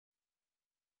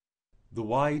The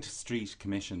Wide Street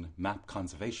Commission Map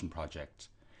Conservation Project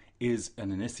is an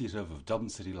initiative of Dublin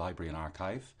City Library and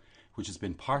Archive, which has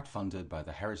been part funded by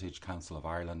the Heritage Council of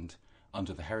Ireland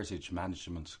under the Heritage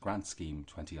Management Grant Scheme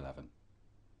 2011.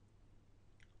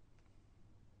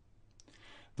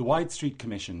 The Wide Street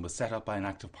Commission was set up by an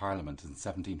Act of Parliament in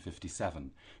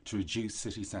 1757 to reduce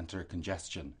city centre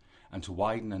congestion and to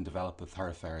widen and develop the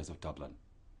thoroughfares of Dublin.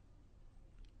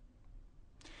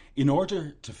 In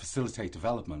order to facilitate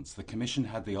developments, the Commission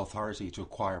had the authority to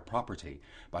acquire property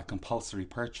by compulsory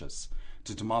purchase,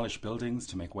 to demolish buildings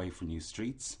to make way for new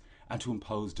streets, and to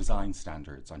impose design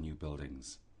standards on new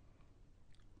buildings.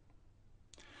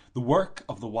 The work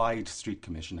of the Wide Street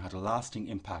Commission had a lasting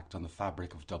impact on the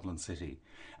fabric of Dublin City,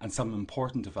 and some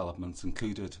important developments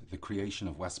included the creation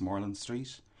of Westmoreland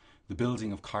Street, the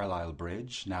building of Carlisle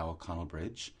Bridge, now O'Connell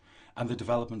Bridge, and the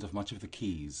development of much of the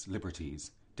quays,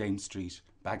 Liberties, Dame Street,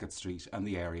 Bagot Street and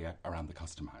the area around the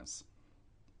Custom House.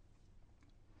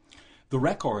 The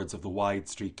records of the Wide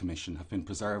Street Commission have been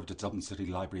preserved at Dublin City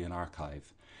Library and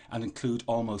Archive and include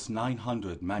almost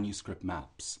 900 manuscript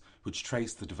maps which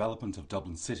trace the development of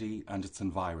Dublin City and its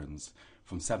environs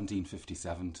from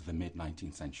 1757 to the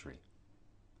mid-19th century.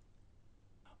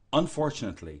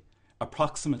 Unfortunately,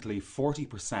 approximately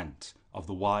 40% of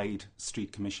the Wide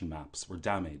Street Commission maps were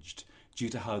damaged due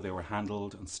to how they were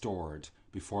handled and stored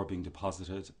before being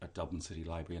deposited at Dublin City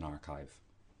Library and Archive.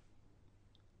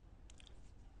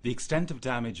 The extent of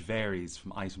damage varies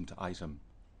from item to item.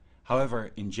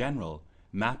 However, in general,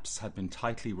 maps had been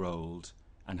tightly rolled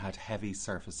and had heavy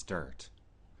surface dirt.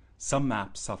 Some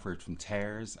maps suffered from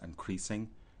tears and creasing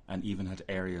and even had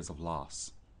areas of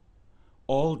loss.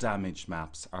 All damaged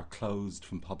maps are closed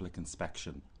from public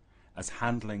inspection, as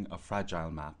handling of fragile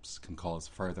maps can cause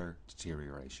further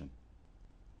deterioration.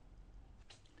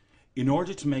 In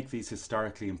order to make these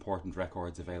historically important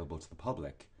records available to the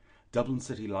public, Dublin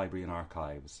City Library and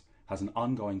Archives has an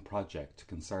ongoing project to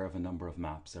conserve a number of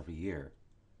maps every year.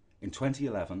 In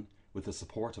 2011, with the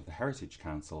support of the Heritage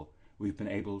Council, we've been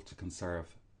able to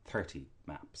conserve 30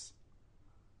 maps.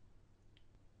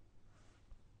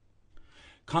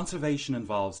 Conservation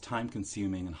involves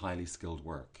time-consuming and highly skilled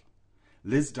work.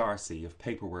 Liz Darcy of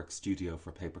Paperwork Studio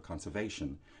for Paper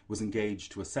Conservation was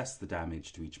engaged to assess the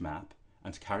damage to each map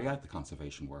and to carry out the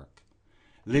conservation work.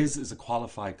 Liz is a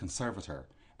qualified conservator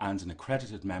and an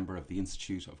accredited member of the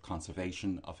Institute of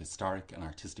Conservation of Historic and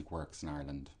Artistic Works in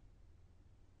Ireland.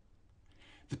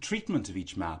 The treatment of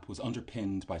each map was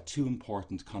underpinned by two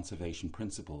important conservation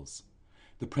principles: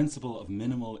 the principle of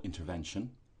minimal intervention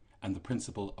and the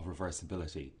principle of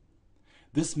reversibility.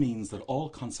 This means that all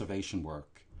conservation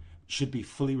work should be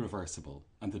fully reversible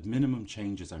and that minimum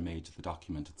changes are made to the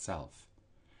document itself.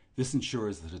 This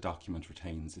ensures that a document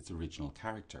retains its original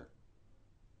character.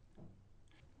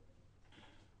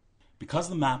 Because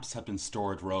the maps had been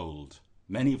stored rolled,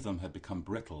 many of them had become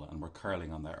brittle and were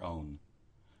curling on their own.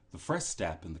 The first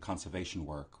step in the conservation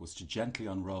work was to gently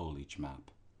unroll each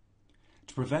map.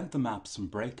 To prevent the maps from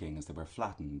breaking as they were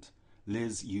flattened,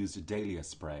 Liz used a dahlia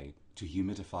spray to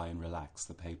humidify and relax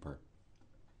the paper.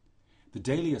 The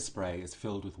dahlia spray is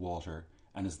filled with water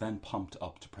and is then pumped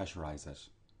up to pressurize it.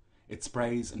 It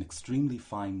sprays an extremely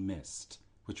fine mist,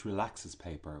 which relaxes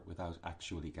paper without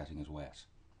actually getting it wet.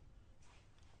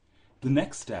 The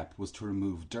next step was to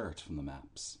remove dirt from the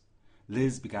maps.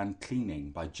 Liz began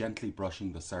cleaning by gently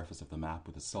brushing the surface of the map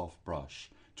with a soft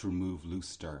brush to remove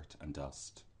loose dirt and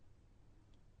dust.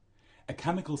 A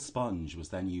chemical sponge was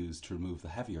then used to remove the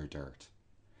heavier dirt.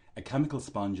 A chemical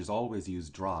sponge is always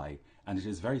used dry, and it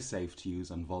is very safe to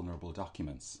use on vulnerable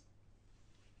documents.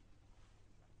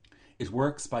 It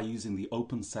works by using the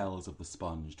open cells of the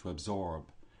sponge to absorb,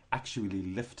 actually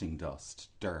lifting dust,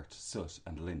 dirt, soot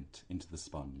and lint into the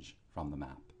sponge from the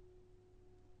map.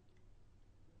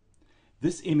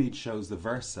 This image shows the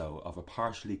verso of a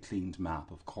partially cleaned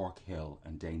map of Cork Hill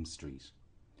and Dame Street.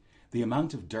 The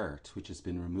amount of dirt which has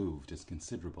been removed is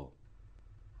considerable.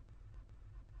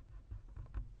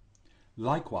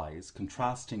 Likewise,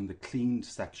 contrasting the cleaned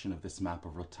section of this map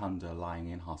of Rotunda Lying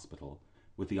In Hospital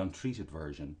with the untreated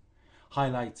version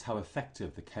highlights how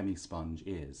effective the chemi-sponge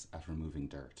is at removing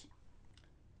dirt.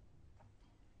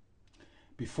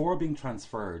 Before being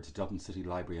transferred to Dublin City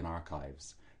Library and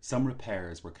Archives, some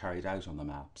repairs were carried out on the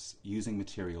maps using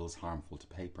materials harmful to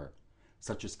paper,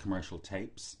 such as commercial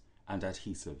tapes and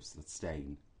adhesives that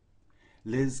stain.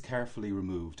 Liz carefully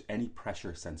removed any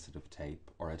pressure-sensitive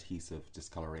tape or adhesive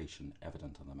discoloration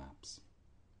evident on the maps.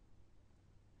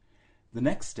 The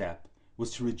next step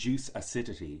was to reduce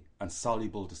acidity and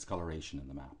soluble discoloration in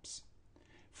the maps.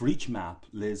 For each map,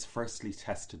 Liz firstly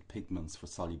tested pigments for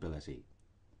solubility.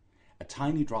 A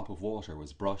tiny drop of water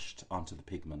was brushed onto the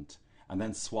pigment and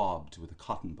then swabbed with a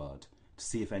cotton bud to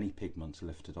see if any pigment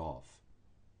lifted off.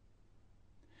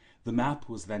 The map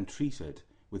was then treated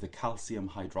with a calcium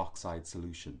hydroxide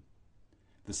solution.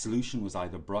 The solution was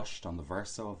either brushed on the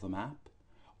verso of the map,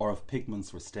 or if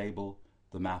pigments were stable,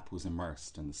 the map was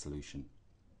immersed in the solution.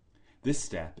 This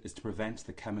step is to prevent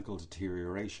the chemical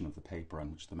deterioration of the paper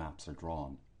on which the maps are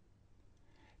drawn.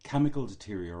 Chemical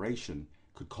deterioration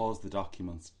could cause the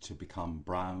documents to become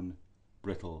brown,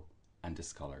 brittle, and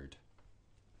discoloured.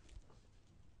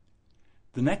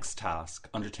 The next task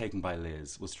undertaken by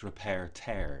Liz was to repair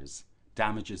tears,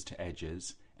 damages to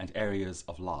edges, and areas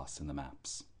of loss in the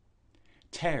maps.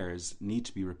 Tears need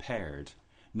to be repaired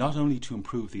not only to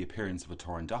improve the appearance of a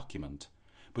torn document,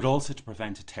 but also to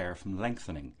prevent a tear from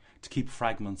lengthening, to keep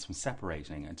fragments from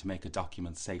separating, and to make a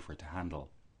document safer to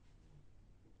handle.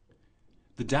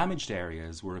 The damaged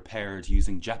areas were repaired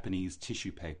using Japanese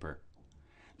tissue paper.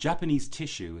 Japanese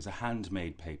tissue is a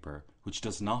handmade paper which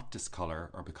does not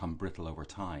discolour or become brittle over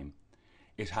time.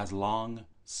 It has long,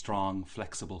 strong,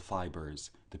 flexible fibres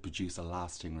that produce a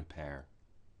lasting repair.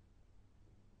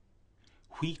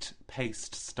 Wheat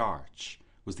paste starch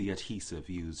was the adhesive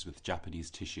used with Japanese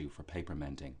tissue for paper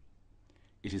mending.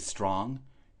 It is strong,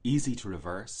 easy to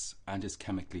reverse, and is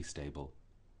chemically stable.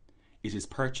 It is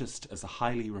purchased as a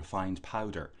highly refined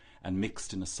powder and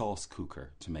mixed in a sauce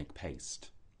cooker to make paste.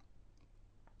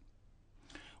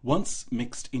 Once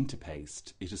mixed into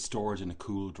paste, it is stored in a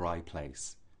cool, dry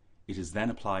place. It is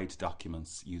then applied to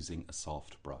documents using a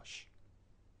soft brush.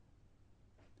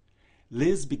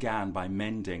 Liz began by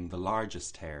mending the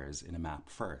largest tears in a map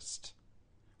first.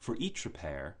 For each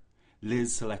repair,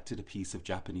 Liz selected a piece of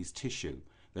Japanese tissue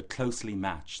that closely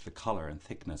matched the colour and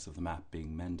thickness of the map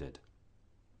being mended.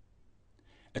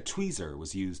 A tweezer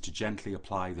was used to gently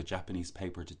apply the Japanese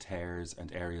paper to tears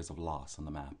and areas of loss on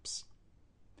the maps.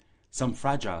 Some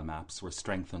fragile maps were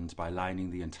strengthened by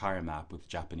lining the entire map with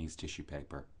Japanese tissue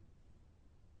paper.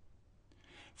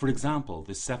 For example,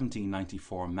 the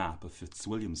 1794 map of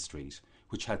Fitzwilliam Street,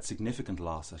 which had significant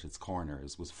loss at its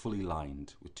corners, was fully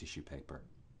lined with tissue paper.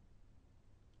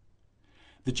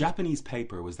 The Japanese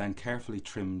paper was then carefully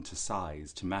trimmed to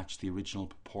size to match the original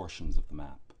proportions of the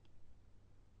map.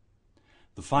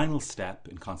 The final step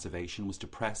in conservation was to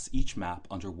press each map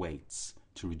under weights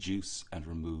to reduce and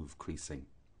remove creasing.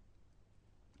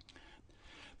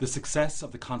 The success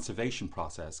of the conservation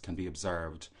process can be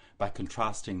observed by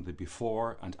contrasting the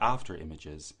before and after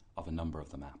images of a number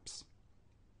of the maps.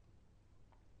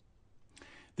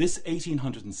 This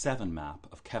 1807 map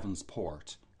of Kevin's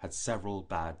Port had several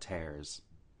bad tears.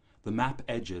 The map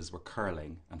edges were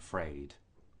curling and frayed.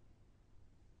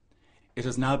 It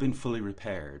has now been fully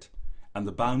repaired, and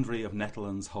the boundary of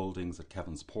Netherlands holdings at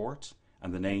Kevin's Port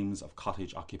and the names of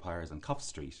cottage occupiers on Cuff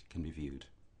Street can be viewed.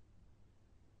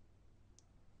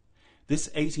 This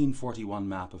 1841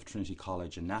 map of Trinity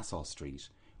College in Nassau Street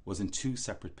was in two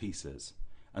separate pieces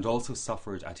and also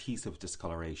suffered adhesive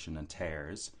discoloration and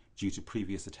tears due to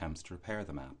previous attempts to repair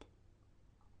the map.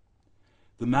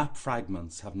 The map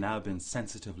fragments have now been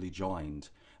sensitively joined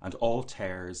and all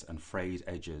tears and frayed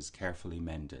edges carefully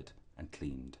mended and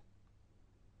cleaned.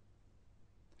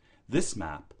 This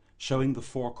map, showing the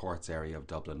forecourts area of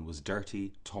Dublin, was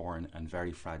dirty, torn, and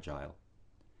very fragile.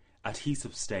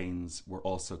 Adhesive stains were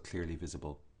also clearly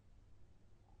visible.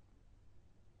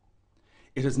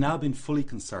 It has now been fully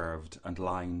conserved and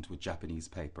lined with Japanese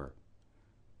paper.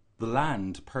 The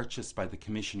land purchased by the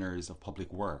Commissioners of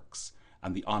Public Works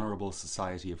and the Honourable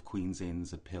Society of Queen's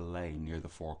Inns at Pill Lane near the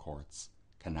forecourts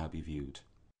can now be viewed.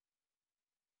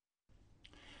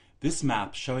 This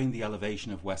map showing the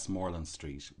elevation of Westmoreland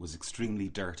Street was extremely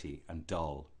dirty and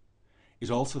dull.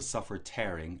 It also suffered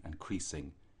tearing and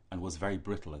creasing and was very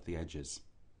brittle at the edges.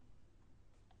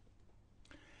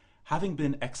 Having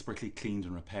been expertly cleaned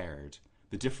and repaired,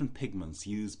 the different pigments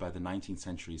used by the 19th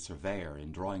century surveyor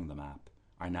in drawing the map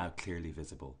are now clearly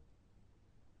visible.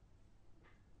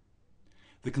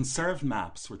 The conserved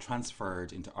maps were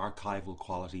transferred into archival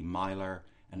quality Mylar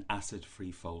and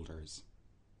acid-free folders.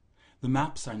 The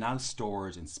maps are now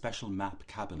stored in special map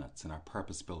cabinets in our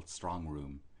purpose-built strong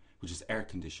room, which is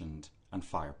air-conditioned and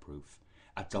fireproof,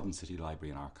 at Dublin City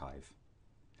Library and Archive.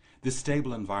 This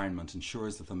stable environment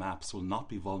ensures that the maps will not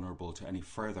be vulnerable to any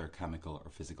further chemical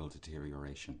or physical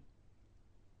deterioration.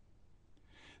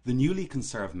 The newly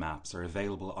conserved maps are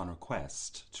available on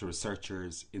request to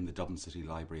researchers in the Dublin City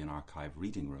Library and Archive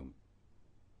reading room.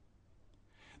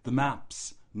 The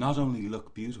maps not only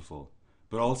look beautiful,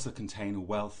 but also contain a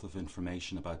wealth of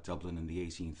information about Dublin in the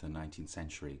 18th and 19th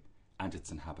century and its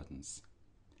inhabitants.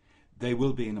 They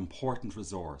will be an important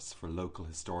resource for local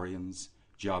historians,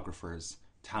 geographers,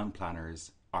 town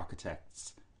planners,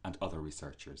 architects, and other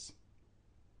researchers.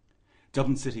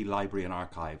 Dublin City Library and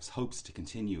Archives hopes to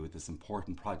continue this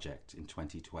important project in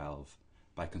 2012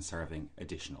 by conserving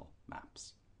additional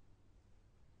maps.